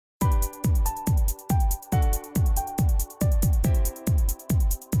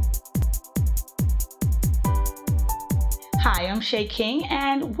Hi, I'm Shay King,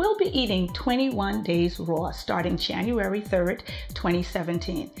 and we'll be eating 21 days raw starting January 3rd,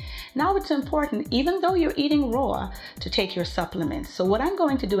 2017. Now it's important, even though you're eating raw, to take your supplements. So what I'm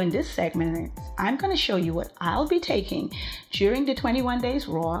going to do in this segment is I'm going to show you what I'll be taking during the 21 days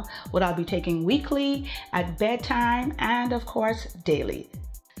raw, what I'll be taking weekly, at bedtime, and of course, daily.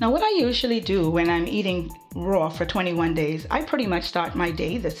 Now, what I usually do when I'm eating raw for 21 days, I pretty much start my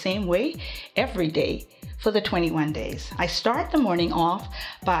day the same way every day for the 21 days. I start the morning off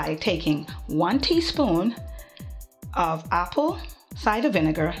by taking 1 teaspoon of apple cider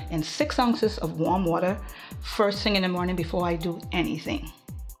vinegar and 6 ounces of warm water first thing in the morning before I do anything.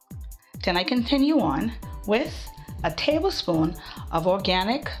 Then I continue on with a tablespoon of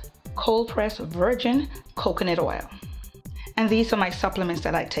organic cold pressed virgin coconut oil. And these are my supplements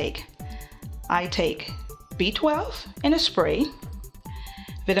that I take. I take B12 in a spray,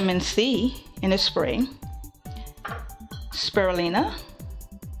 vitamin C in a spray, spirulina,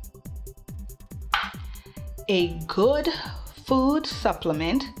 a good food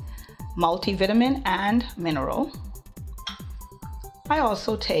supplement, multivitamin and mineral. I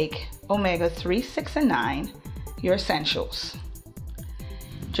also take omega-3, 6, and 9, your essentials.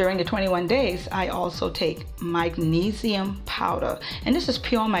 During the 21 days, I also take magnesium powder, and this is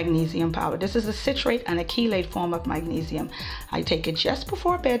pure magnesium powder. This is a citrate and a chelate form of magnesium. I take it just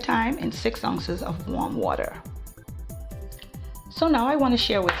before bedtime in 6 ounces of warm water. So now I want to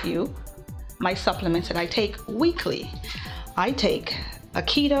share with you my supplements that I take weekly. I take a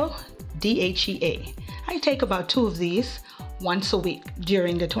keto DHEA. I take about 2 of these once a week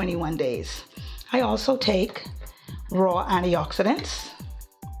during the 21 days. I also take raw antioxidants.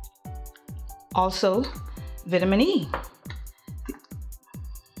 Also, vitamin E.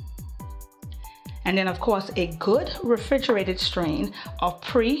 And then, of course, a good refrigerated strain of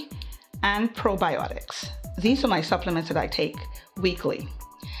pre and probiotics. These are my supplements that I take weekly.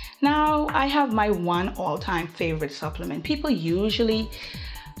 Now, I have my one all-time favorite supplement. People usually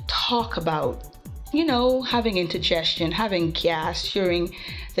talk about, having indigestion, having gas during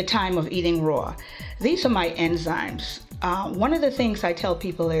the time of eating raw. These are my enzymes. One of the things I tell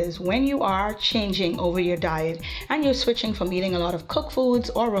people is when you are changing over your diet and you're switching from eating a lot of cooked foods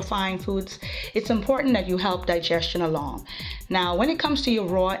or refined foods, it's important that you help digestion along. Now, when it comes to your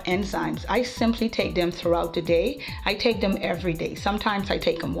raw enzymes, I simply take them throughout the day. I take them every day. Sometimes I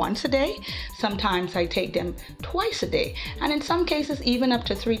take them once a day. Sometimes I take them twice a day. And in some cases, even up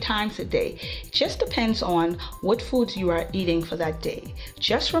to 3 times a day. It just depends on what foods you are eating for that day.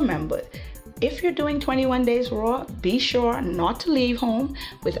 Just remember, if you're doing 21 days raw, be sure not to leave home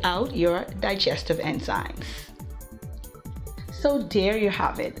without your digestive enzymes. So there you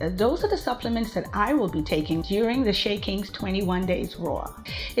have it. Those are the supplements that I will be taking during the Shay King's 21 days raw.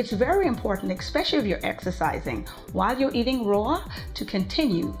 It's very important, especially if you're exercising while you're eating raw, to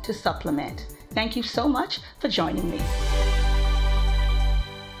continue to supplement. Thank you so much for joining me.